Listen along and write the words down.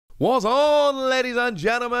What's on, ladies and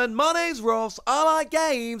gentlemen? My name's Ross, I like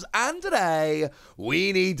games, and today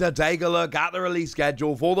we need to take a look at the release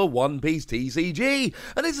schedule for the One Piece TCG.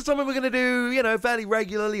 And this is something we're going to do, fairly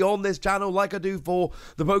regularly on this channel, like I do for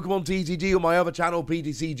the Pokemon TCG on my other channel,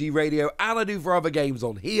 PTCG Radio, and I do for other games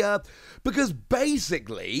on here, because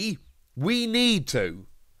basically, we need to.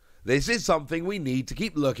 This is something we need to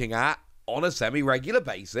keep looking at on a semi-regular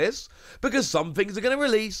basis, because some things are going to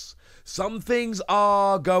release, some things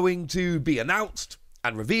are going to be announced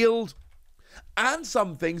and revealed, and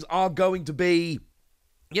some things are going to be,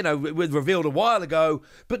 revealed a while ago,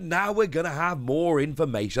 but now we're going to have more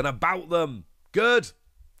information about them. Good.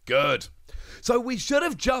 So we should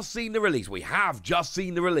have just seen the release. We have just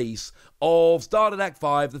seen the release of Starter Deck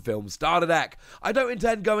 5, the film Starter Deck. I don't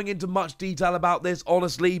intend going into much detail about this,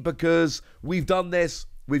 honestly, because we've done this,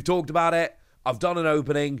 we've talked about it, I've done an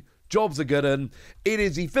opening, job's a good one. It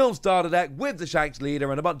is the film Starter Deck with the Shanks leader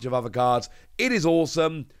and a bunch of other cards. It is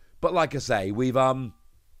awesome, but like I say, we've done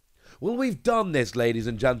this, ladies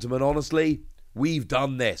and gentlemen, honestly. We've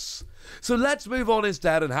done this. So let's move on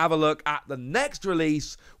instead and have a look at the next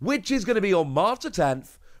release, which is going to be on March the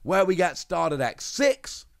 10th, where we get Starter Deck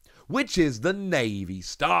 6, which is the Navy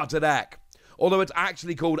Starter Deck. Although it's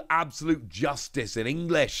actually called Absolute Justice in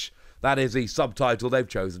English. That is the subtitle they've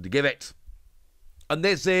chosen to give it. And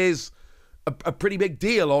this is a pretty big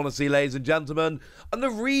deal, honestly, ladies and gentlemen. And the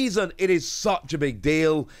reason it is such a big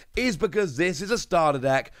deal is because this is a starter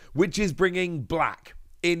deck which is bringing black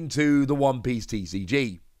into the One Piece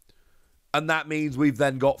TCG. And that means we've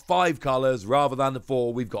then got 5 colours rather than the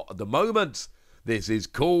 4 we've got at the moment. This is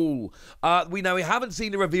cool. We haven't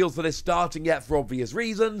seen the reveals for this starting yet for obvious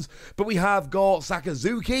reasons, but we have got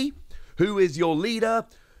Sakazuki, who is your leader,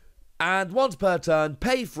 and once per turn,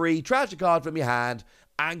 pay free, trash a card from your hand,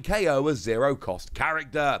 and KO a 0-cost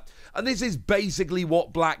character. And this is basically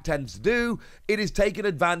what Black tends to do. It is taking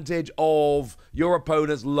advantage of your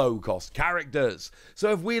opponent's low-cost characters.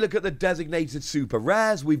 So if we look at the designated super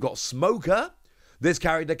rares, we've got Smoker. This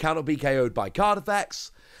character cannot be KO'd by card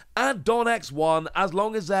effects. And Don X1, as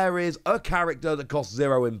long as there is a character that costs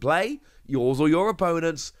 0 in play, yours or your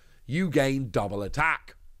opponent's, you gain double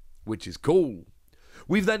attack, which is cool.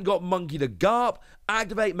 We've then got Monkey the Garp.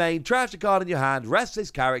 Activate main, trash a card in your hand, rest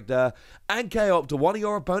this character, and KO up to one of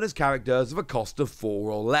your opponent's characters of a cost of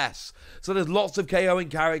 4 or less. So there's lots of KOing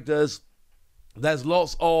characters, there's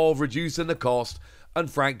lots of reducing the cost, and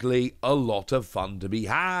frankly, a lot of fun to be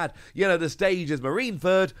had. The stage is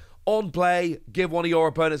Marineford. On play, give one of your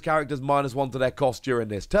opponent's characters -1 to their cost during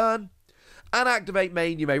this turn. And activate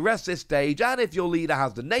main, you may rest this stage, and if your leader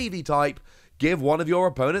has the Navy type, give one of your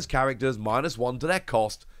opponent's characters -1 to their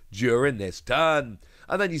cost during this turn.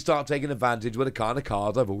 And then you start taking advantage with the kind of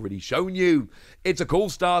cards I've already shown you. It's a cool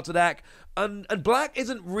starter deck, and Black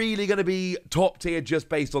isn't really going to be top tier just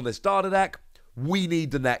based on this starter deck. We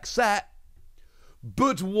need the next set.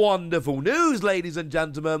 But wonderful news, ladies and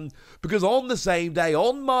gentlemen, because on the same day,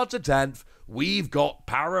 on March the 10th, we've got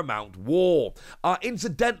Paramount War.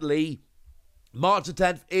 Incidentally, March the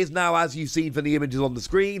 10th is now, as you've seen from the images on the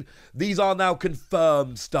screen, these are now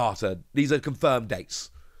confirmed These are confirmed dates.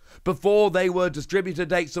 Before, they were distributor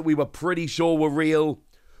dates that we were pretty sure were real,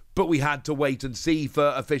 but we had to wait and see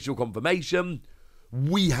for official confirmation.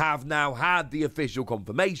 We have now had the official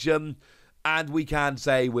confirmation, and we can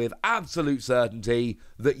say with absolute certainty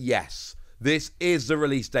that yes, this is the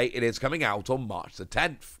release date. It is coming out on March the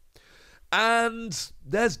 10th. And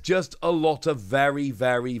there's just a lot of very,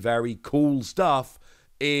 very, very cool stuff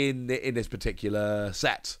in this particular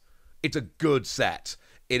set. It's a good set.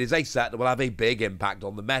 It is a set that will have a big impact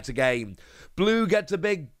on the metagame. Blue gets a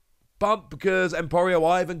big bump because Emporio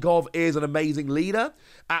Ivankov is an amazing leader.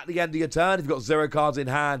 At the end of your turn, if you've got 0 cards in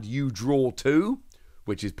hand, you draw 2,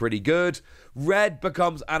 which is pretty good. Red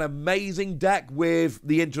becomes an amazing deck with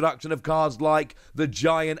the introduction of cards like the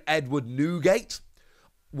Giant Edward Newgate.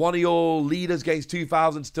 One of your leaders gains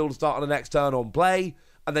 2,000 still to start on the next turn on play,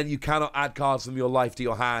 and then you cannot add cards from your life to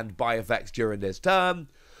your hand by effects during this turn.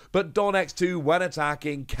 But Don X2, when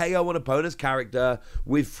attacking, KO an opponent's character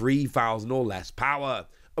with 3,000 or less power.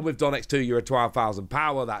 And with Don X2, you're at 12,000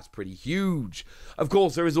 power. That's pretty huge. Of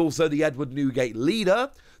course, there is also the Edward Newgate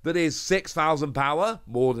leader that is 6,000 power,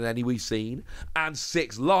 more than any we've seen, and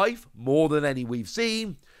 6 life, more than any we've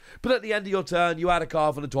seen. But at the end of your turn, you add a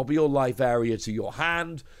card from the top of your life area to your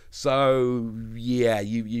hand. So, yeah,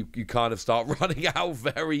 you kind of start running out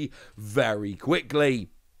very, very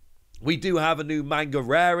quickly. We do have a new manga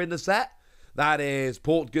rare in the set. That is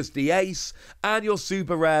Portgas the Ace. And your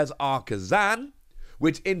super rares are Kazan,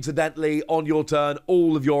 which incidentally, on your turn,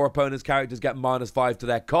 all of your opponent's characters get -5 to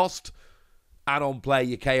their cost. and on play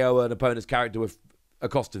you KO an opponent's character with a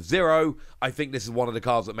cost of 0. I think this is one of the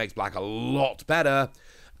cards that makes black a lot better.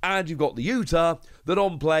 And you've got the Utah, that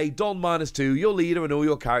on play, Don -2, your leader and all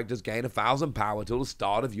your characters gain 1,000 power till the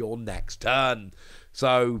start of your next turn.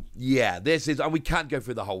 So, yeah, this is, and we can't go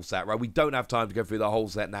through the whole set, right? We don't have time to go through the whole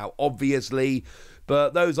set now, obviously,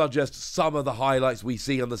 but those are just some of the highlights we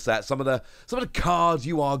see on the set, some of the cards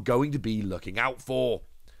you are going to be looking out for.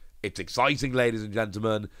 It's exciting, ladies and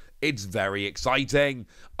gentlemen. It's very exciting.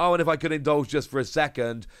 Oh, and if I could indulge just for a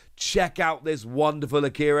second, check out this wonderful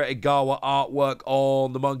Akira Igawa artwork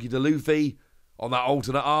on the Monkey D. Luffy, on that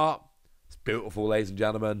alternate art. It's beautiful, ladies and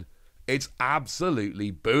gentlemen. It's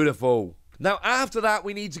absolutely beautiful. Now, after that,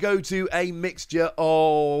 we need to go to a mixture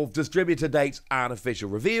of distributor dates and official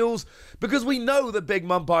reveals, because we know that Big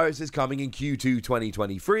Mum Pirates is coming in Q2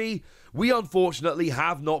 2023. We unfortunately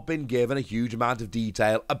have not been given a huge amount of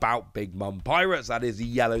detail about Big Mum Pirates. That is the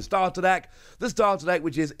yellow starter deck. The starter deck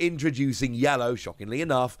which is introducing yellow, shockingly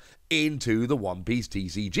enough, into the One Piece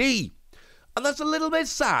TCG. And that's a little bit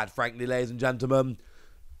sad, frankly, ladies and gentlemen.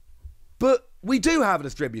 But we do have a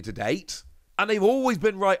distributor date, and they've always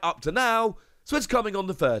been right up to now, so it's coming on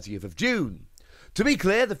the 30th of June. To be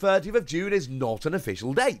clear, the 30th of June is not an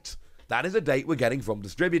official date. That is a date we're getting from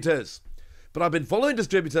distributors. But I've been following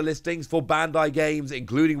distributor listings for Bandai games,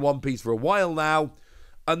 including One Piece, for a while now,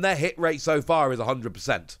 and their hit rate so far is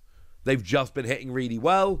 100%. They've just been hitting really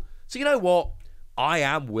well, so you know what? I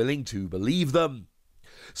am willing to believe them.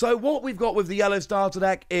 So what we've got with the yellow starter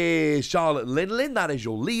deck is Charlotte Linlin, that is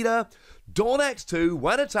your leader. Dawn X2,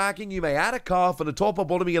 when attacking, you may add a card from the top or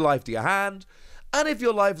bottom of your life to your hand, and if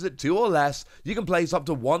your life is at 2 or less, you can place up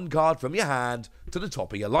to 1 card from your hand to the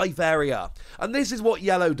top of your life area. And this is what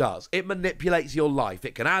yellow does. It manipulates your life.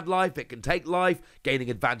 It can add life, it can take life, gaining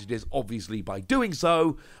advantages obviously by doing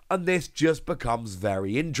so, and this just becomes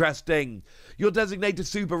very interesting. Your designated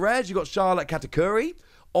super rares, you've got Charlotte Katakuri.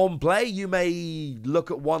 On play, you may look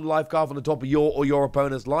at 1 life card from the top of your or your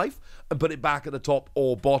opponent's life and put it back at the top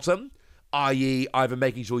or bottom, i.e. either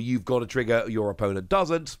making sure you've got a trigger or your opponent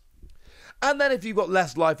doesn't. And then if you've got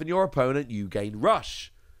less life than your opponent, you gain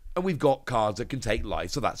rush. And we've got cards that can take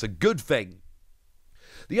life, so that's a good thing.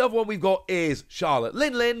 The other one we've got is Charlotte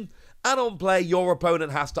Linlin, and on play, your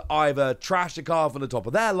opponent has to either trash a card from the top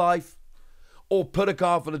of their life, or put a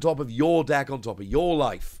card from the top of your deck on top of your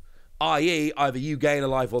life. I.e., either you gain a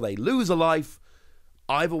life or they lose a life.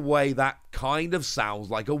 Either way, that kind of sounds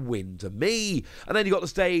like a win to me. And then you got the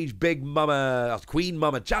stage, Queen Mama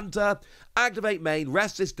Chanta. Activate main,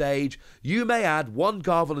 rest this stage. You may add 1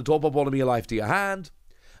 card from the top or bottom of your life to your hand,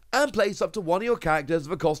 and place up to 1 of your characters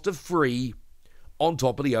with a cost of 3 on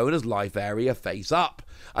top of the owner's life area face up.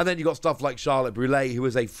 And then you got stuff like Charlotte Brûlée, who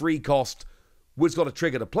is a free cost, which got a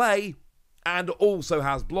trigger to play, and also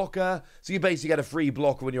has blocker, so you basically get a free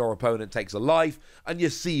blocker when your opponent takes a life, and you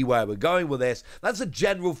see where we're going with this. That's a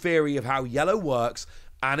general theory of how yellow works,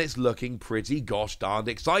 and it's looking pretty gosh darned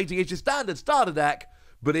exciting. It's your standard starter deck,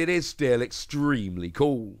 but it is still extremely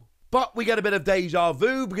cool. But we get a bit of deja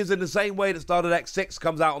vu, because in the same way that starter deck 6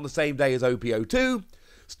 comes out on the same day as OPO2,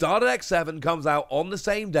 starter deck 7 comes out on the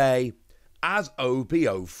same day as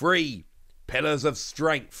OPO3, Pillars of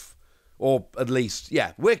Strength. Or at least,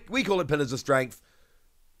 yeah, we call it Pillars of Strength.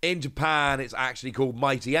 In Japan, it's actually called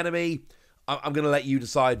Mighty Enemy. I'm going to let you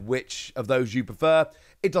decide which of those you prefer.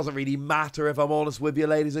 It doesn't really matter, if I'm honest with you,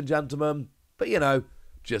 ladies and gentlemen. But, you know,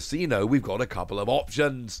 just so you know, we've got a couple of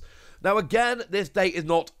options. Now, again, this date is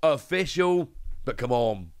not official, but come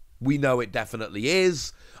on, we know it definitely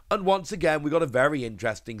is. And once again, we've got a very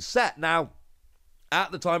interesting set. Now,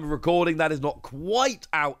 at the time of recording, that is not quite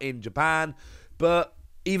out in Japan, but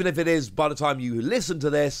even if it is by the time you listen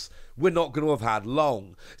to this, we're not going to have had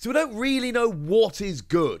long. So we don't really know what is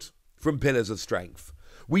good from Pillars of Strength.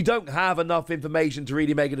 We don't have enough information to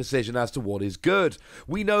really make a decision as to what is good.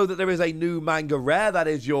 We know that there is a new manga rare, that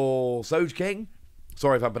is your Soj King.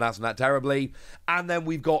 Sorry if I'm pronouncing that terribly. And then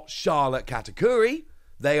we've got Charlotte Katakuri.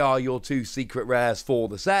 They are your 2 secret rares for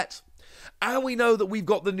the set. And we know that we've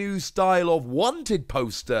got the new style of wanted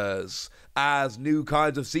posters as new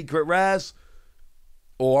kinds of secret rares,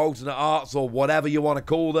 or alternate arts, or whatever you want to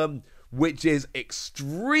call them, which is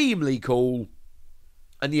extremely cool.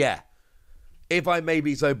 And yeah, if I may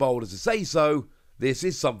be so bold as to say so, this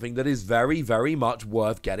is something that is very, very much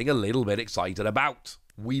worth getting a little bit excited about.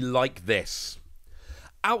 We like this.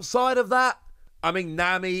 Outside of that, I mean,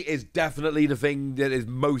 Nami is definitely the thing that is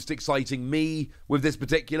most exciting me with this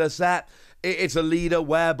particular set. It's a leader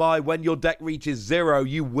whereby when your deck reaches 0,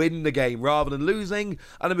 you win the game rather than losing.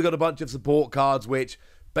 And then we've got a bunch of support cards which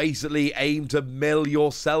basically aim to mill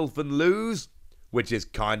yourself and lose. which is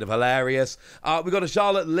kind of hilarious. We've got a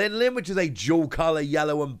Charlotte Linlin, which is a dual colour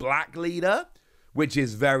yellow and black leader, which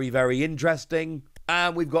is very, very interesting.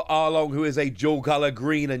 And we've got Arlong, who is a dual colour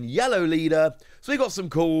green and yellow leader. So we've got some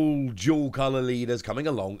cool dual colour leaders coming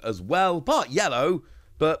along as well. Part yellow,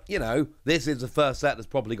 but, you know, this is the first set that's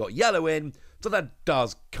probably got yellow in. So that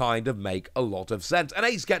does kind of make a lot of sense. An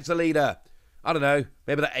ace gets a leader. I don't know.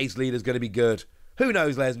 Maybe that ace leader is going to be good. Who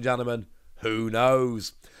knows, ladies and gentlemen? Who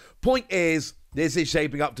knows? Point is, this is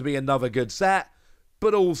shaping up to be another good set.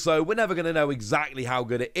 But also, we're never going to know exactly how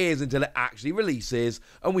good it is until it actually releases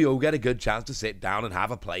and we all get a good chance to sit down and have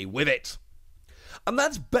a play with it. And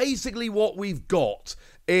that's basically what we've got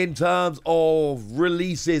in terms of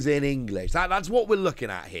releases in English. That's what we're looking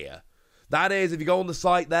at here. That is, if you go on the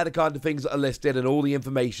site, they're the kind of things that are listed and all the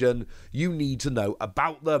information you need to know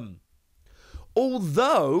about them.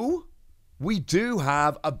 Although, we do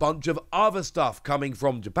have a bunch of other stuff coming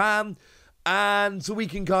from Japan. And so we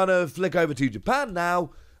can kind of flick over to Japan now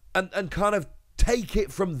and kind of take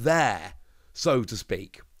it from there, so to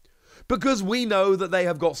speak. Because we know that they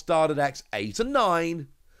have got starter decks 8 and 9,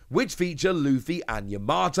 which feature Luffy and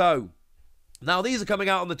Yamato. Now, these are coming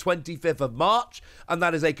out on the 25th of March, and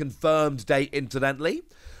that is a confirmed date, incidentally.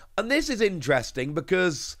 And this is interesting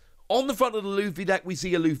because on the front of the Luffy deck, we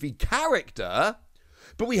see a Luffy character,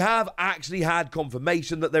 but we have actually had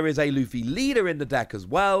confirmation that there is a Luffy leader in the deck as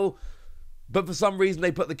well. But for some reason,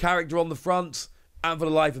 they put the character on the front, and for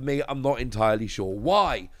the life of me, I'm not entirely sure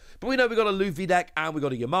why. But we know we've got a Luffy deck, and we've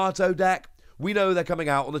got a Yamato deck. We know they're coming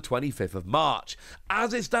out on the 25th of March.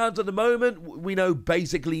 As it stands at the moment, we know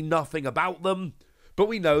basically nothing about them, but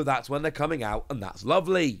we know that's when they're coming out, and that's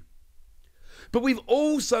lovely. But we've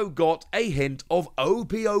also got a hint of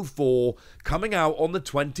OP04 coming out on the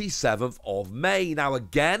 27th of May. Now,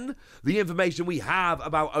 again, the information we have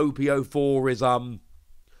about OP04 is, well,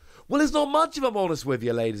 it's not much if I'm honest with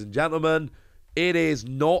you, ladies and gentlemen. It is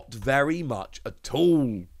not very much at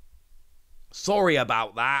all. Sorry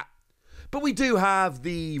about that. But we do have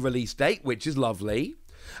the release date, which is lovely.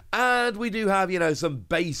 And we do have, you know, some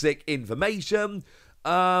basic information.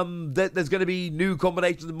 There's going to be new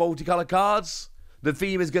combinations of multicolour cards. The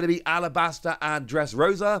theme is going to be Alabasta and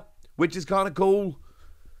Dressrosa, which is kind of cool.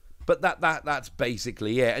 But that's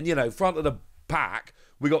basically it. And, you know, front of the pack,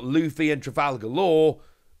 we got Luffy and Trafalgar Law,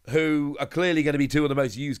 who are clearly going to be two of the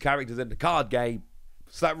most used characters in the card game.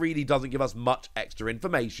 So that really doesn't give us much extra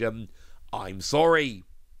information. I'm sorry.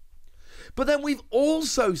 But then we've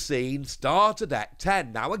also seen Starter Deck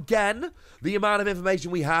 10. Now again, the amount of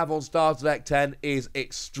information we have on Starter Deck 10 is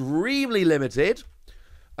extremely limited.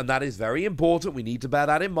 And that is very important. We need to bear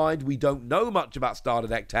that in mind. We don't know much about Starter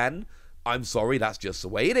Deck 10. I'm sorry, that's just the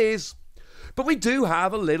way it is. But we do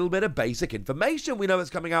have a little bit of basic information. We know it's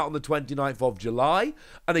coming out on the 29th of July.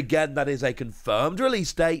 And again, that is a confirmed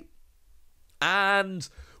release date. And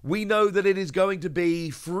we know that it is going to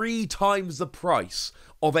be 3 times the price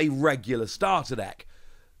of a regular starter deck.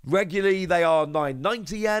 Regularly, they are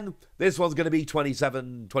 990 yen. This one's going to be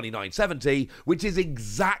 2970, which is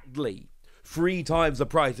exactly 3 times the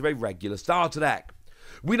price of a regular starter deck.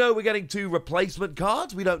 We know we're getting 2 replacement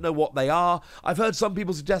cards. We don't know what they are. I've heard some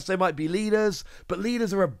people suggest they might be leaders, but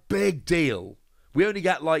leaders are a big deal. We only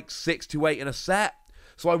get like 6 to 8 in a set,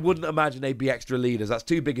 so I wouldn't imagine they'd be extra leaders. That's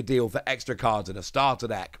too big a deal for extra cards in a starter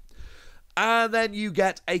deck. And then you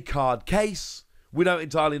get a card case. We don't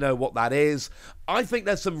entirely know what that is. I think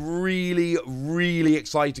there's some really, really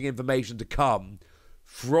exciting information to come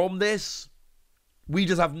from this. We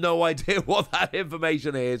just have no idea what that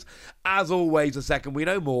information is. As always, the second we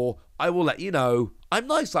know more, I will let you know. I'm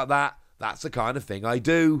nice like that. That's the kind of thing I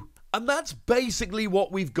do. And that's basically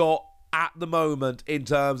what we've got at the moment in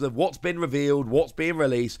terms of what's been revealed, what's being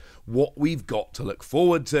released, what we've got to look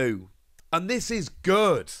forward to. And this is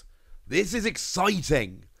good. This is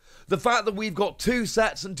exciting. The fact that we've got 2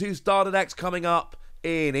 sets and 2 starter decks coming up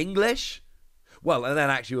in English. Well, and then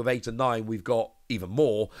actually with 8 and 9, we've got even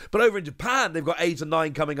more. But over in Japan, they've got 8 and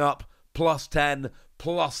 9 coming up, plus 10,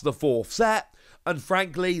 plus the 4th set. And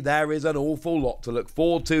frankly, there is an awful lot to look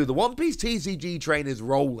forward to. The One Piece TCG train is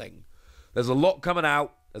rolling. There's a lot coming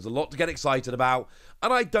out. There's a lot to get excited about.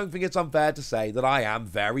 And I don't think it's unfair to say that I am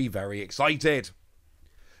very, very excited.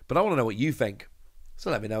 But I want to know what you think. So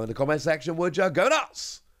let me know in the comment section, would you? Go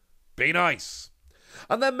nuts! Be nice!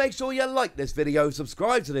 And then make sure you like this video,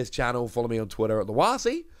 subscribe to this channel, follow me on Twitter at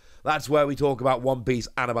TheWasi. That's where we talk about One Piece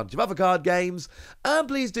and a bunch of other card games. And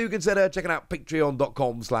please do consider checking out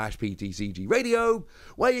patreon.com/PTCGradio,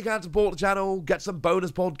 where you can support the channel, get some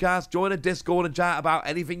bonus podcasts, join a Discord and chat about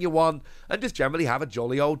anything you want, and just generally have a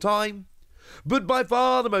jolly old time. But by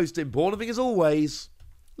far the most important thing as always,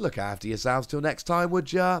 look after yourselves till next time,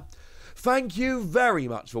 would ya? Thank you very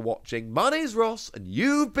much for watching. My name's Ross, and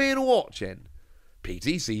you've been watching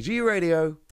PTCG Radio.